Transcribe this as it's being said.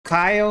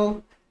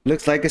Kyle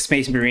looks like a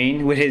space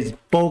marine with his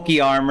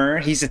bulky armor.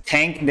 He's a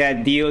tank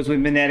that deals with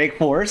magnetic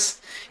force.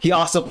 He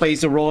also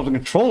plays the role of a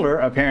controller,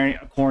 apparently,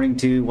 according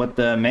to what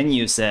the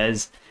menu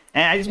says.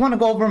 And I just want to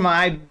go over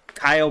my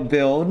Kyle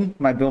build,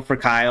 my build for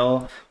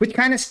Kyle, which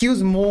kind of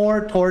skews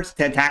more towards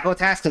the tackle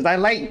task, because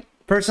I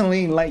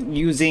personally like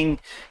using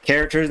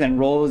characters and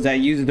roles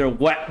that use their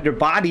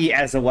body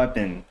as a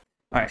weapon.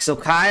 All right, so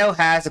Kyle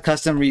has a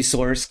custom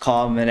resource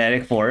called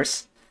magnetic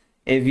force.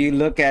 If you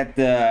look at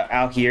the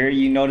out here,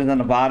 you notice on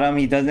the bottom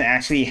he doesn't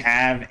actually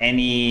have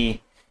any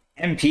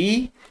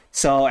MP,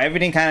 so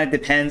everything kind of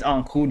depends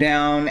on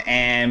cooldown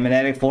and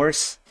magnetic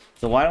force.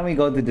 So why don't we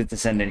go to the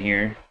Descendent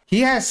here? He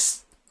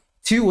has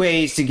 2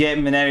 ways to get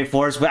magnetic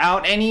force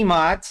without any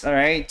mods. All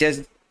right,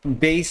 just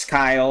base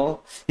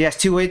Kyle. He has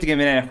 2 ways to get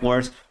magnetic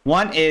force.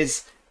 One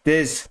is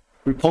this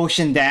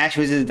repulsion dash,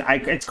 which is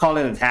it's called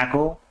a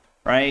tackle,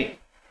 right?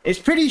 It's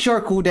pretty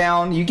short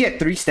cooldown. You get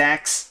 3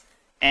 stacks.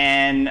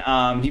 And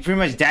he pretty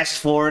much dashes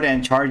forward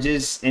and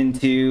charges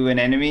into an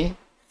enemy,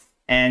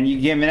 and you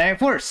get magnetic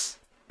force.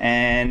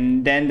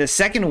 And then the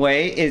second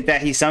way is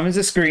that he summons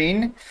a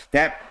screen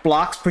that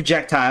blocks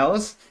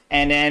projectiles,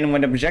 and then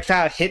when the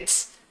projectile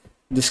hits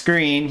the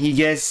screen, he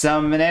gets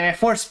some magnetic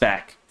force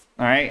back.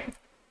 All right.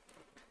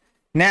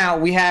 Now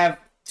we have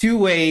 2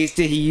 ways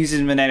that he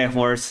uses magnetic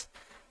force.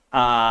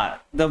 The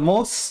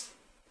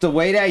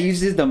way that I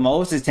use it the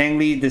most is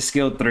technically the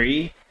skill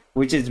 3,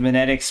 which is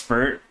magnetic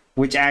spurt,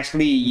 which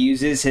actually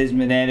uses his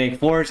magnetic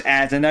force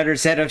as another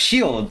set of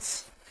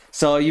shields.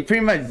 So you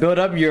pretty much build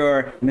up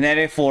your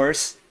magnetic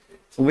force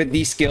with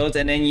these skills,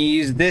 and then you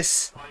use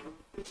this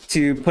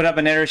to put up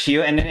another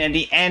shield, and then at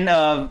the end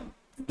of,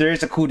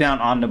 there's a cooldown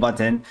on the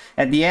button.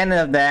 At the end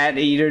of that,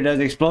 it either does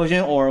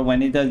explosion, or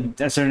when it does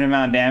a certain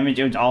amount of damage,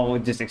 it all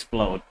would just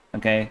explode.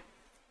 Okay.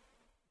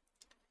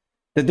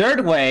 The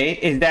third way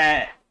is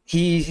that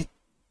he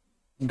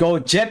go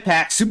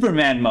jetpack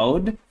Superman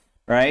mode,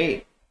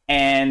 right?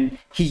 And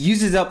he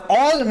uses up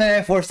all the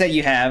magnetic force that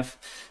you have,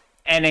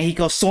 and then he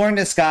goes soaring in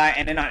the sky,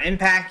 and then on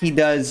impact he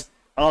does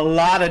a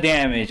lot of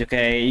damage.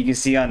 Okay, you can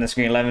see on the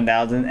screen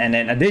 11,000, and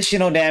then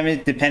additional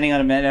damage depending on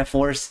the magnetic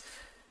force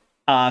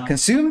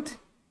consumed,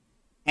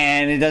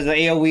 and it does an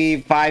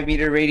AoE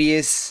 5-meter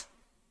radius.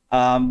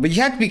 But you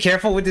have to be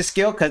careful with this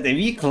skill, because if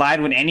you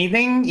collide with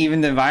anything,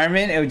 even the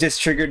environment, it would just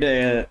trigger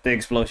the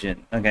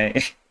explosion.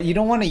 Okay, you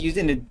don't want to use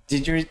it in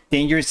a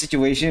dangerous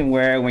situation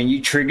where when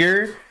you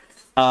trigger,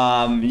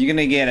 you're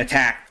gonna get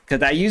attacked,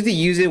 because I usually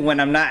use it when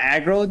I'm not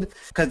aggroed,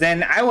 because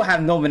then I will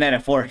have no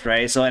magnetic force,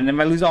 right? So, and if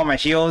I lose all my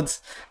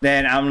shields,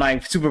 then I'm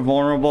like super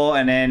vulnerable,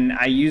 and then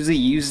I usually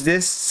use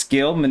this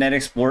skill,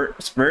 magnetic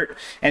spurt,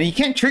 and you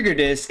can't trigger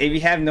this if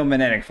you have no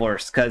magnetic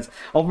force, because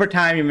over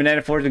time your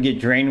magnetic force will get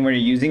drained when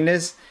you're using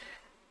this.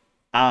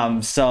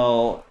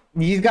 So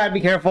you gotta be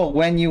careful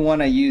when you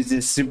want to use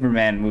this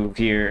Superman move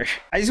here.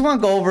 I just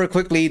want to go over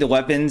quickly the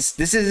weapons.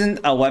 This isn't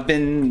a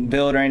weapon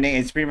build or anything.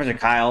 It's pretty much a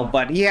Kyle,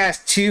 but he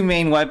has 2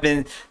 main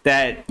weapons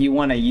that you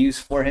want to use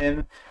for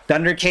him: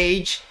 Thunder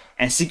Cage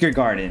and Secret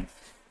Garden.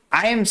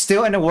 I am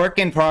still in the work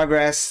in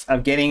progress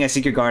of getting a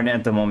Secret Garden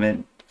at the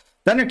moment.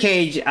 Thunder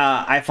Cage,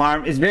 I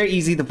farm. It's very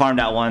easy to farm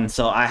that one,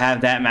 so I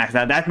have that maxed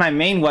out. That's my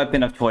main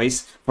weapon of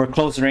choice for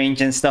close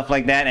range and stuff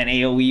like that, and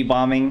AoE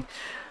bombing.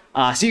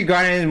 Secret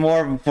Garden is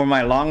more for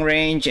my long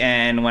range,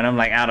 and when I'm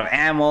like out of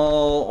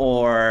ammo,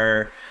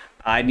 or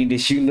I need to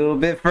shoot a little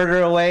bit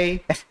further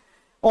away,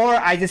 or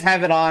I just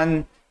have it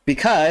on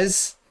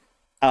because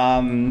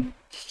Kyle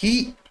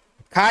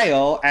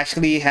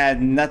actually had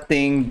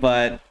nothing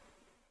but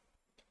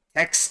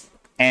text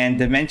and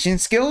dimension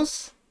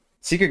skills.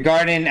 Secret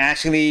Garden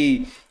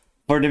actually,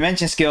 for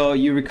dimension skill,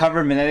 you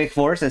recover magnetic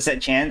force, a set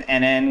chance,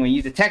 and then when you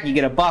use the tech, you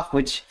get a buff,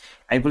 which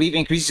I believe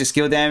increases your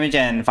skill damage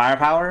and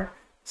firepower.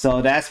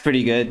 So that's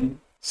pretty good.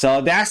 So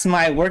that's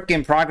my work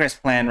in progress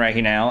plan right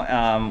here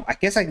now. I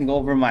guess I can go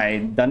over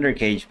my Thunder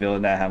Cage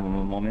build that I have in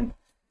a moment.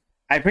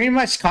 I pretty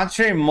much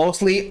concentrate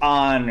mostly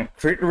on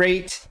crit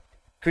rate,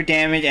 crit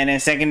damage, and then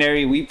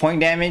secondary weak point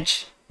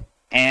damage.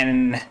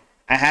 And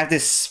I have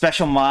this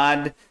special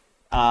mod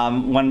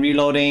when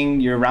reloading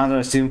your rounds are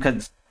assumed,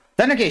 because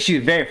Thunder Cage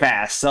shoots very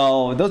fast.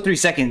 So those 3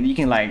 seconds, you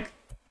can like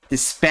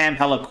just spam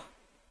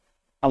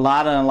a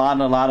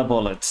lot of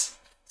bullets.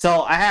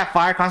 So I have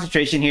fire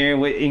concentration here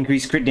with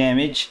increased crit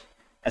damage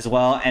as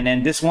well, and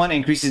then this one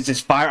increases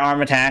just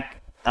firearm attack.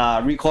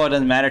 Recoil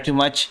doesn't matter too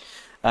much.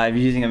 If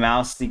you're using a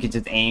mouse, you could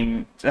just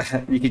aim.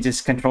 You could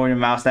just control your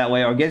mouse that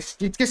way, or get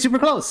super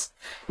close.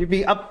 You'd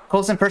be up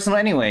close and personal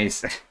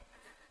anyways.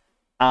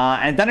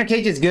 And Thunder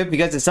Cage is good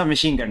because it's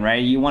submachine gun,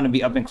 right? You want to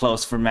be up and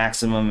close for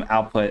maximum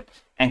output.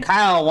 And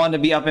Kyle wanted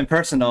to be up and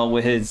personal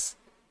with his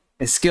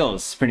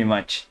skills, pretty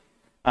much.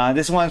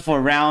 This one's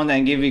for round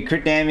and give you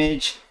crit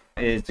damage.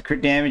 Is the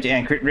crit damage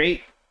and crit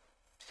rate.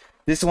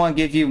 This one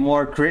gives you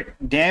more crit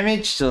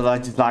damage, so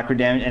that's just a lot of crit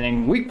damage, and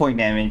then weak point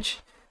damage.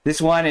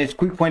 This one is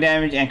quick point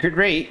damage and crit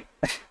rate.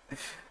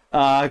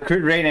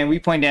 Crit rate and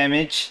weak point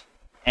damage.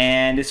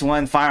 And this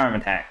one firearm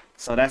attack.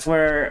 So that's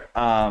where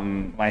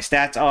my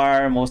stats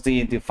are,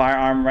 mostly into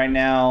firearm right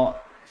now.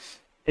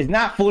 It's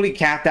not fully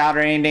capped out or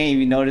anything. If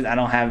you notice, I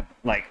don't have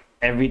like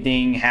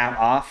everything half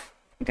off.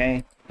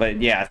 Okay,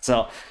 but yeah,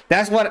 so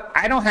that's what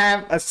I don't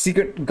have a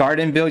secret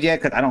garden build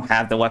yet because I don't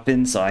have the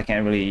weapon, so I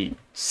can't really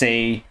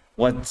say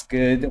what's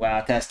good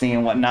while testing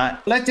and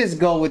whatnot. Let's just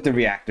go with the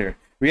reactor.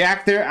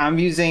 Reactor, I'm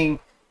using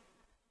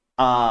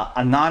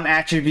a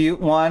non-attribute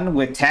one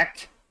with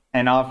tech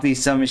and obviously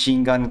some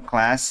machine gun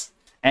class.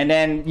 And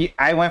then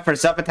I went for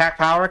sub-attack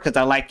power because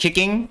I like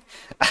kicking.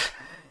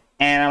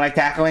 And I like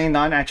tackling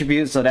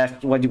non-attribute, so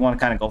that's what you want to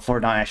kind of go for,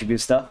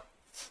 non-attribute stuff.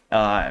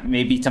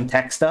 Maybe some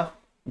tech stuff,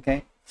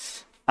 okay?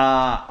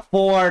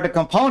 For the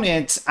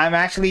components, I'm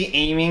actually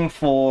aiming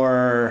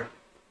for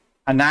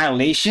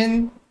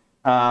Annihilation.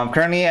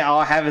 Currently, all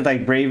I have is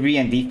like bravery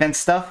and defense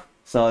stuff,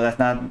 so that's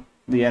not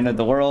the end of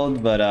the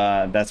world, but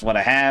that's what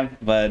I have.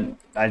 But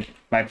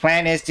my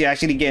plan is to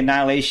actually get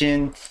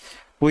Annihilation,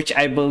 which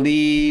I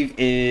believe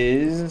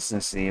is,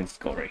 let's see, let's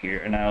go right here,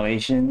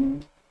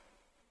 Annihilation,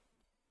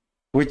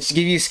 which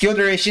give you skill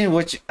duration,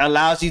 which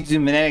allows you to do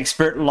magnetic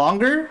spurt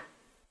longer,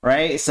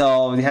 right?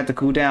 So you have the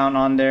cooldown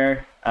on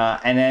there,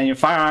 and then your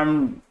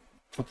firearm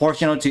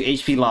proportional to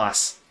HP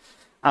loss.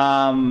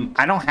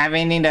 I don't have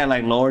anything that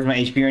like lowers my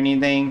HP or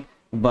anything,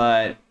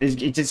 but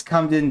it just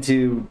comes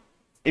into,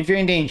 if you're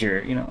in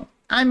danger, you know,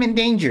 I'm in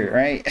danger,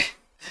 right?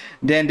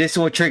 Then this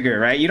will trigger,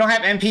 right? You don't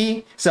have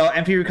MP, so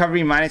MP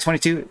recovery minus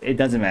 22, it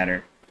doesn't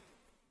matter.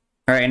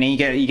 All right, and then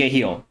you get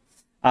healed.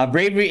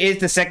 Bravery is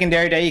the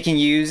secondary that you can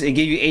use. It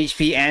gives you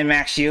HP and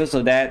max shield,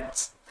 so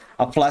that's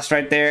a plus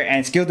right there.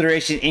 And skill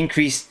duration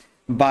increased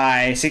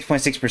by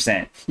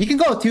 6.6%. You can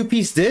go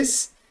two-piece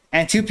this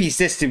and two-piece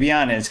this, to be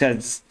honest,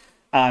 because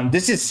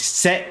this is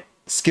set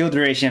skill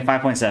duration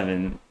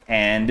 5.7,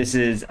 and this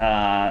is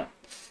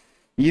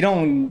you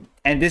don't,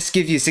 and this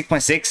gives you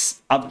 6.6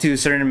 up to a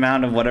certain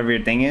amount of whatever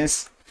your thing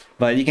is,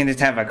 but you can just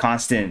have a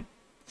constant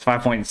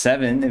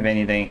 5.7 if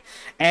anything,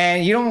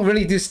 and you don't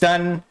really do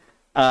stun.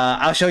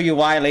 I'll show you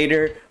why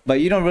later,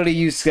 but you don't really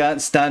use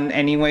stun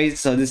anyways,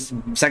 so this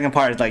second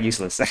part is like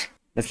useless.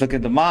 Let's look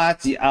at the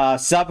mods.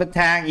 Sub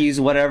attack, use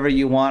whatever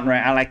you want,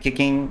 right? I like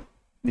kicking.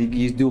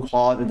 You do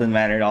claw, it doesn't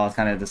matter at all. It's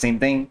kind of the same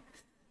thing.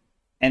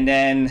 And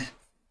then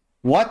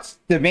what's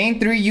the main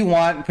three you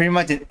want pretty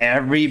much in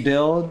every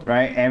build,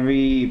 right?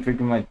 Every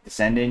pretty much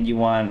Descendant, you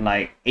want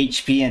like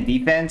HP and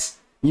defense.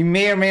 You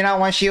may or may not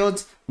want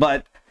shields,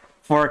 but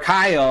for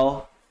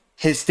Kyle,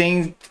 his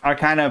things are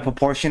kind of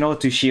proportional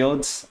to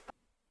shields.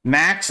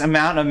 Max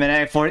amount of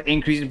magnetic force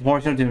increases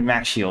proportional to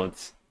max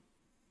shields.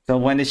 So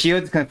when the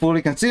shields can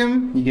fully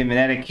consume, you get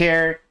magnetic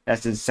care.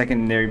 That's the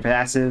secondary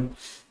passive.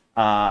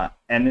 And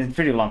it's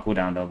pretty long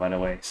cooldown though, by the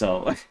way.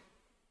 So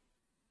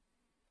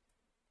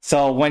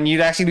so when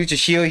you actually lose your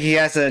shield, he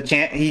has a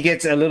chance. He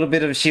gets a little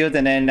bit of shield,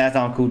 and then that's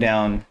on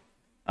cooldown.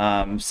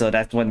 So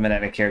that's what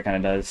magnetic care kind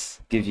of does.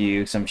 Give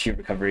you some shield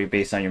recovery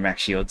based on your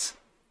max shields.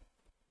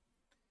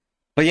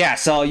 But yeah,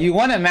 so you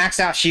want to max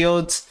out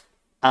shields.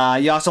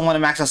 You also want to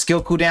max out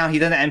skill cooldown. He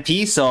doesn't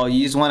MP, so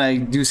you just want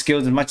to do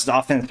skills as much as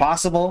often as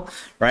possible,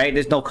 right?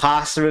 There's no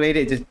cost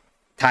related, just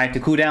tied to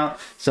cooldown.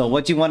 So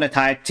what you want to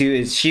tie it to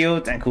is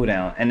shield and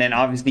cooldown, and then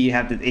obviously you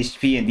have the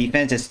HP and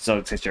defense, just so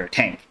it's your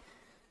tank.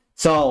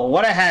 So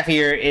what I have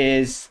here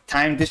is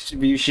time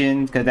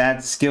distribution, because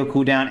that's skill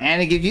cooldown,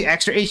 and it gives you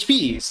extra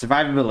HP,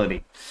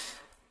 survivability.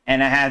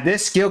 And I have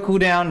this skill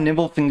cooldown,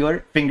 nimble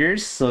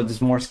fingers, so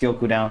there's more skill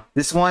cooldown.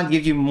 This one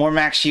gives you more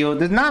max shield.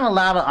 There's not a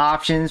lot of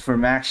options for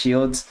max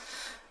shields,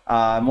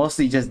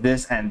 mostly just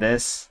this and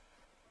this.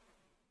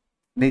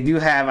 They do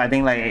have, I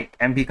think, like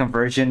MP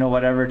conversion or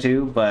whatever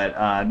too,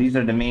 but these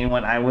are the main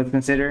one I would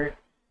consider.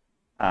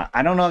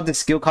 I don't know if the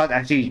skill cost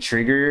actually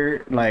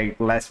trigger like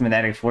less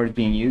magnetic force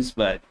being used,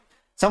 but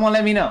someone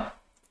let me know.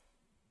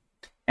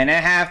 And I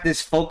have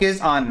this focus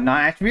on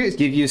non-attributes,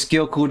 give you a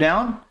skill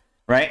cooldown,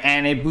 right?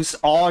 And it boosts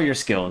all your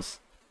skills.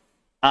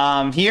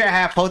 Here I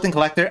have Potent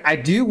Collector. I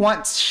do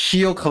want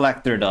Shield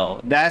Collector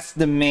though. That's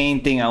the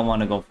main thing I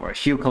want to go for.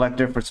 Shield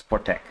Collector for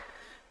support tech.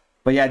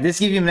 But yeah, this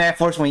gives you magnetic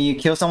force when you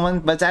kill someone,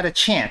 but it's at a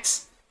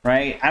chance,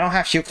 right? I don't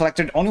have Shield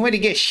Collector. The only way to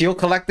get Shield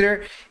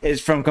Collector is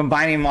from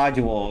combining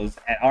modules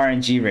at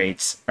RNG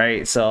rates,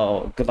 right?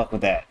 So good luck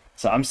with that.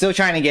 So I'm still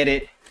trying to get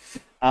it.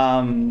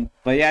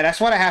 But yeah, that's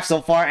what I have so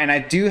far, and I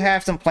do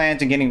have some plans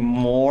to getting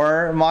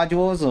more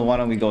modules. So why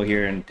don't we go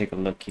here and take a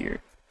look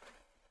here?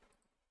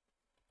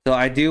 So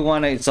I do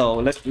want to. So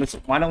let's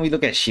why don't we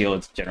look at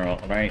shields in general,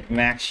 right?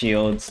 Max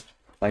shields,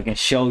 so I can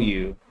show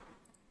you.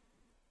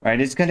 Right,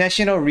 it's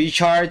conditional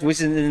recharge, which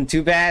isn't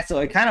too bad, so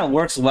it kind of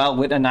works well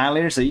with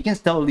Annihilator, so you can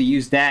totally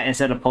use that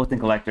instead of Potent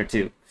Collector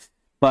too.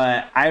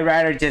 But I'd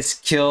rather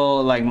just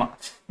kill like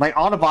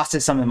all the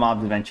bosses summon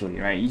mobs eventually,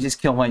 right? You just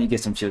kill one, you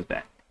get some shields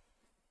back,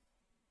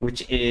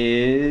 which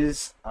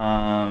is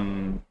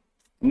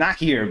not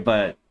here,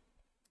 but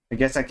I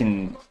guess I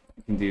can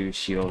do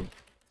shield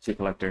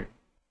collector.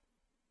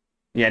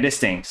 Yeah, this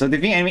thing. So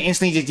defeat enemy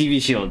instantly just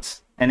DV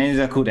shields, and then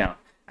there's a cooldown.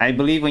 I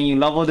believe when you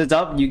level this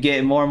up, you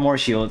get more and more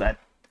shields.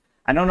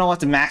 I don't know what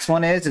the max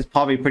one is. It's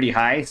probably pretty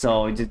high,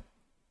 so just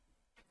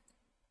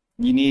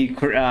You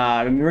need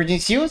emerging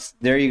shields.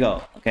 There you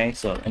go. Okay,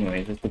 so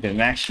anyway, let's look at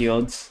max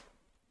shields.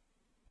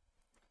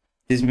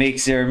 This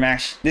makes your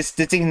max. This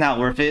thing's not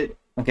worth it.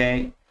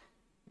 Okay,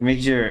 it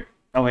makes your.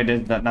 Oh wait,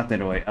 there's not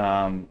that way.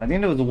 I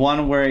think there was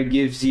one where it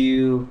gives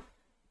you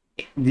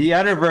the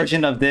other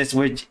version of this,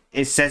 which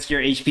it sets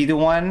your HP to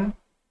 1,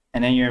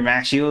 and then your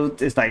max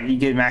shield is like you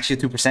get max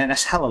shield 2%.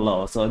 That's hella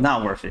low, so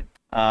not worth it.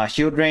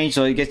 Shield range,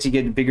 so you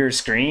get bigger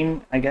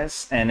screen, I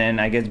guess, and then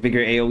I guess bigger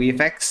AOE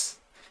effects.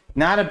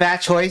 Not a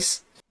bad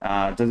choice.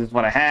 This is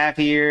what I have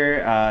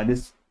here.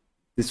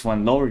 This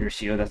one lower your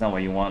shield. That's not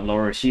what you want.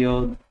 Lower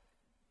shield.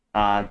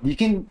 You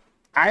can.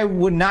 I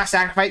would not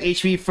sacrifice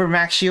HP for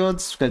max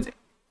shields because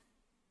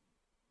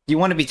you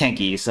want to be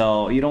tanky,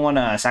 so you don't want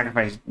to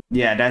sacrifice.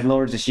 Yeah, that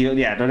lowers the shield.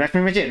 Yeah, so that's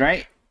pretty much it,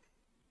 right?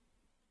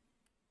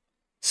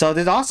 So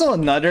there's also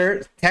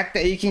another tech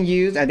that you can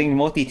use. I think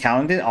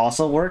multi-talented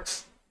also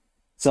works.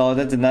 So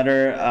that's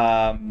another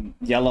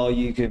yellow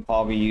you could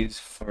probably use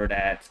for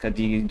that, because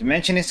the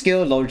dimensioning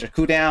skill lowers your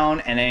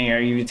cooldown, and then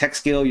your tech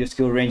skill, your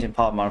skill range and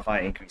power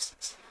modifier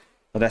increases.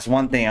 So that's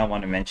one thing I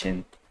want to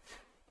mention.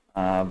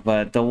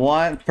 But the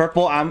one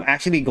purple I'm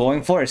actually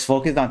going for is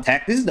focused on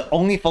tech. This is the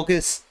only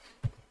focus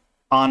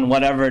on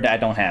whatever that I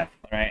don't have.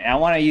 Right? I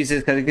want to use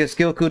this because it gives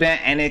skill cooldown,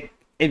 and it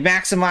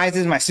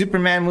maximizes my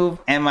Superman move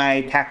and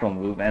my tackle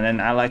move, and then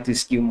I like to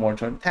skew more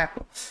toward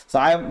tackle.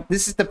 So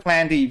this is the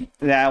plan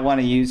that I want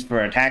to use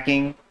for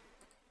attacking.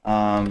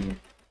 Let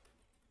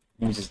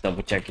me just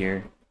double check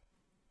here.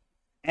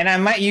 And I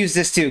might use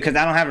this too because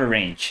I don't have a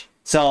range.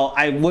 So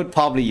I would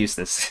probably use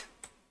this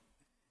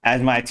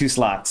as my 2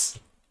 slots,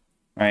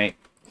 right?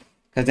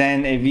 Because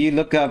then if you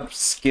look up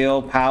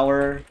skill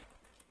power,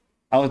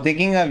 I was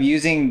thinking of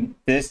using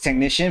this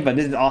technician, but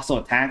this is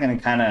also attack, and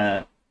it kind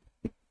of,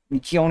 you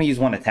can only use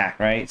one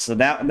attack, right? So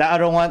that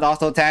other one's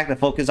also attack, the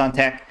focus on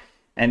tech,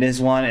 and this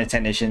one is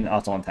technician,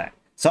 also on tech.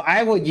 So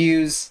I would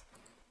use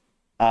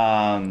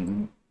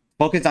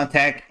focus on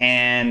tech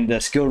and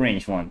the skill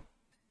range one.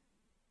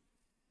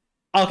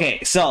 Okay,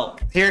 so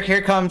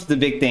here comes the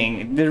big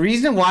thing. The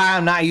reason why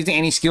I'm not using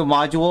any skill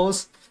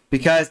modules,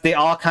 because they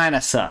all kind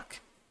of suck.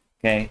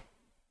 Okay,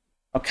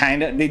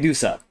 they do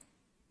suck.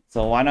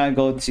 So why not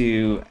go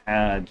to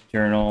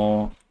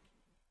journal?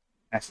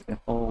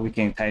 We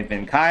can type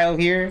in Kyle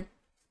here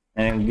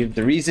and give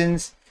the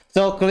reasons.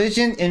 So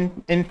collision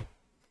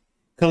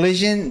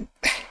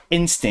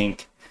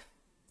instinct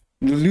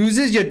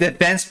loses your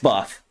defense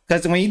buff,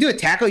 because when you do a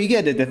tackle you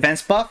get a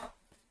defense buff,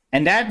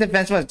 and that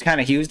defense buff is kind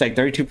of huge, like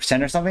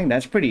 32% or something.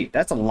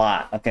 That's a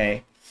lot.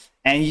 Okay,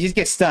 and you just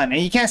get stunned,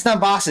 and you can't stun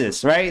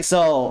bosses, right?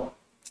 So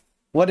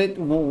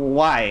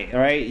why,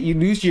 right? You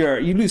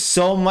lose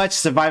so much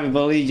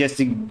survivability just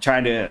to try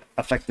to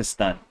affect the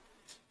stun.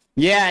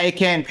 Yeah, it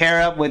can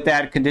pair up with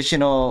that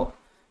conditional.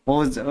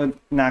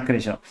 Not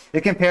conditional?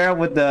 It can pair up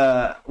with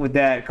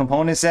that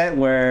component set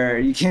where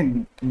you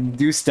can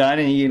do stun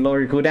and you can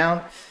lower your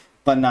cooldown,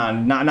 but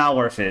not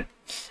worth it.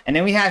 And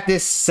then we have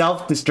this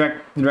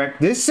self-destruct.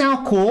 This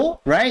sounds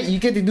cool, right? You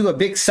get to do a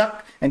big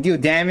suck and deal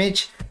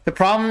damage. The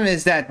problem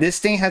is that this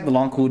thing has the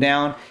long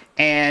cooldown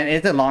and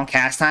it's a long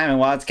cast time, and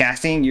while it's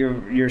casting,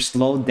 you're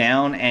slowed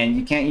down and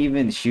you can't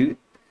even shoot.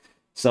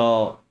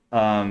 So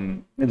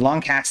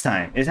long cast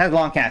time. It has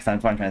long cast time,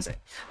 that's what I'm trying to say.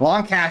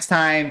 Long cast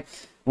time,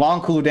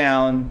 long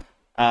cooldown,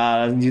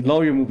 you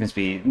lower your movement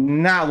speed.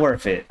 Not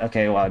worth it,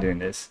 okay, while doing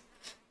this.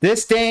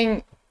 This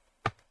thing,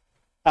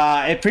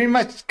 it pretty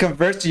much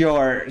converts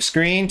your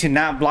screen to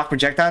not block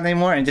projectiles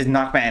anymore and just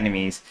knock back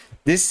enemies.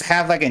 This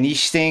have like a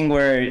niche thing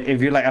where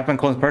if you're like up and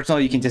close personal,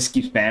 you can just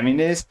keep spamming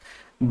this.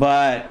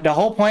 But the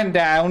whole point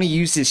that I only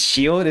use this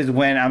shield is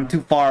when I'm too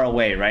far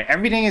away, right?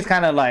 Everything is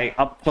kind of like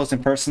up close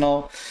and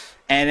personal.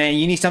 And then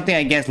you need something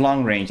against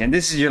long range, and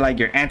this is your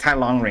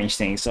anti-long range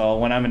thing. So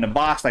when I'm in the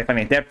box, like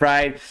fighting a Death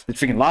Bride, there's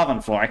freaking lava on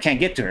the floor. I can't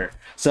get to her.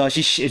 So if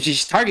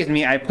she targets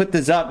me, I put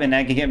this up, and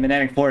I can get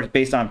magnetic force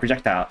based on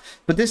projectile.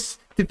 But this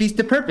defeats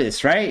the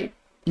purpose, right?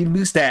 You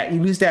lose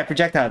that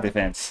projectile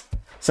defense.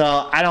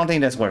 So I don't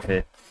think that's worth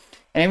it.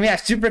 And then we have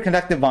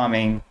superconductive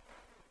bombing.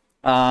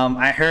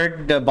 I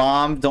heard the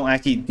bombs don't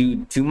actually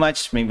do too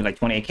much, maybe like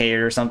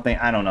 28k or something.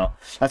 I don't know.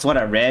 That's what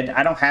I read.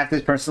 I don't have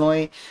this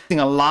personally. I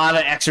think a lot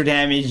of extra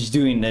damage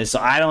doing this,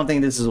 so I don't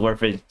think this is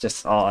worth it,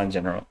 just all in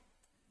general.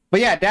 But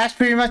yeah, that's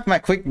pretty much my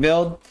quick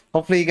build.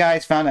 Hopefully you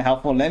guys found it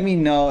helpful. Let me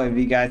know if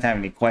you guys have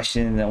any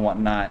questions and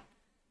whatnot.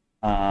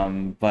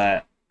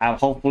 But I'll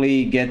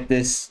hopefully get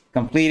this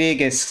completed,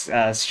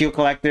 get shield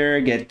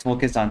collector, get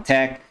focused on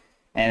tech,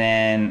 and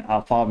then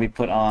I'll probably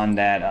put on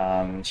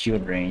that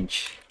shield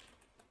range.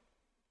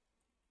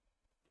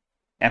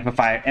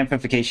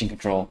 Amplification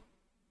control.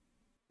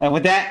 And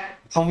with that,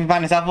 hope you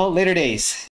find this helpful. Later days.